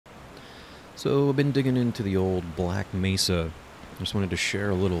So I've been digging into the old Black Mesa. I just wanted to share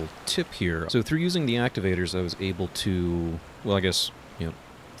a little tip here. So through using the activators, I was able to, well, I guess,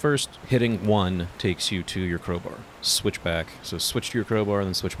 first hitting 1 takes you to your crowbar. Switch back. So switch to your crowbar,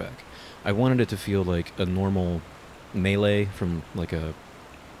 then switch back. I wanted it to feel like a normal melee from like a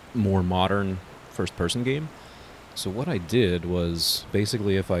more modern first-person game. So what I did was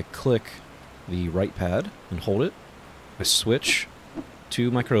basically if I click the right pad and hold it, I switch to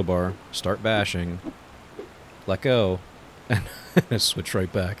my crowbar, start bashing, let go, and I switch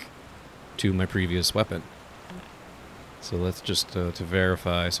right back to my previous weapon. So let's just, to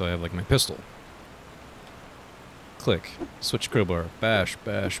verify, so I have like my pistol. Click, switch crowbar, bash,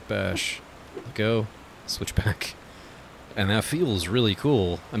 bash, bash, let go, switch back. And that feels really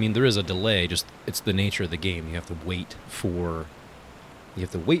cool. I mean, there is a delay, just it's the nature of the game. You have to wait for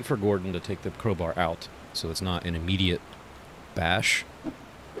Gordon to take the crowbar out, so it's not an immediate bash.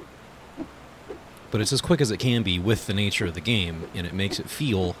 But it's as quick as it can be with the nature of the game, and it makes it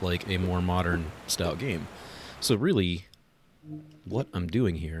feel like a more modern style game. So really, what I'm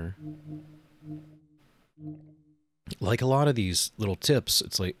doing here, like a lot of these little tips,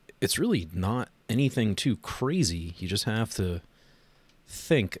 it's really not anything too crazy. You just have to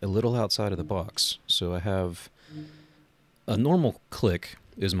think a little outside of the box. So I have a normal click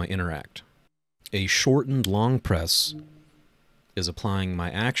is my interact. A shortened long press is applying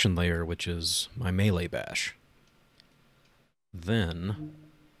my action layer, which is my melee bash. Then,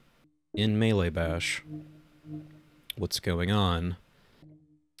 in melee bash, what's going on,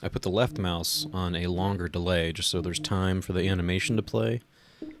 I put the left mouse on a longer delay, just so there's time for the animation to play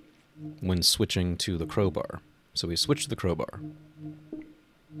when switching to the crowbar. So we switch to the crowbar.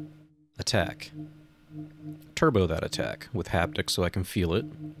 Attack. Turbo that attack with haptics so I can feel it.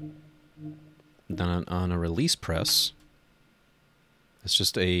 Then on a release press, it's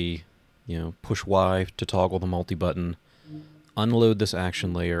just a, push Y to toggle the multi-button, unload this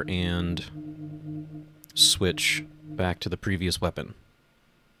action layer, and switch back to the previous weapon.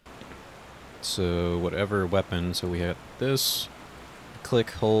 So whatever weapon, so we had this, click,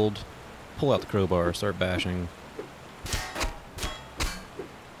 hold, pull out the crowbar, start bashing.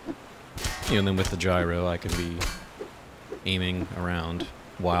 And then with the gyro, I can be aiming around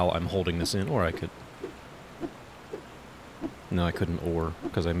while I'm holding this in, or I could... No, I couldn't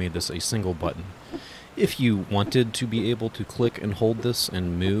because I made this a single button. If you wanted to be able to click and hold this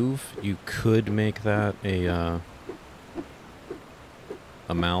and move, you could make that a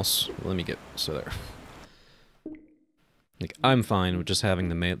mouse. Let me get, so there. Like, I'm fine with just having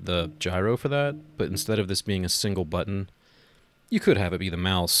the gyro for that, but instead of this being a single button, you could have it be the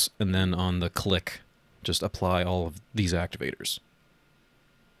mouse, and then on the click, just apply all of these activators.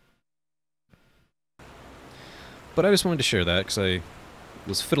 But I just wanted to share that because I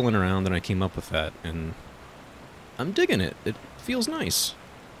was fiddling around and I came up with that, and I'm digging it. It feels nice.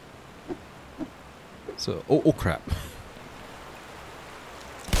 So, oh crap.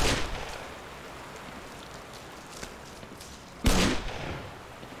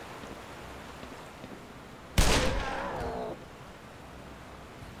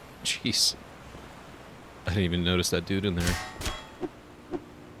 Jeez. I didn't even notice that dude in there.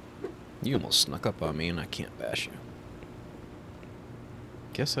 You almost snuck up on me and I can't bash you.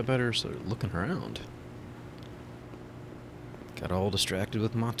 Guess I better start looking around. Got all distracted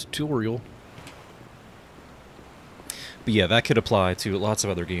with my tutorial. But yeah, that could apply to lots of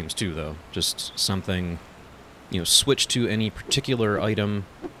other games too, though. Just something, switch to any particular item,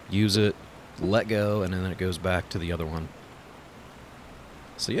 use it, let go, and then it goes back to the other one.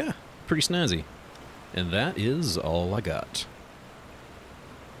 So yeah, pretty snazzy. And that is all I got.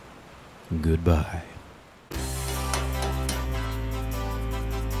 Goodbye.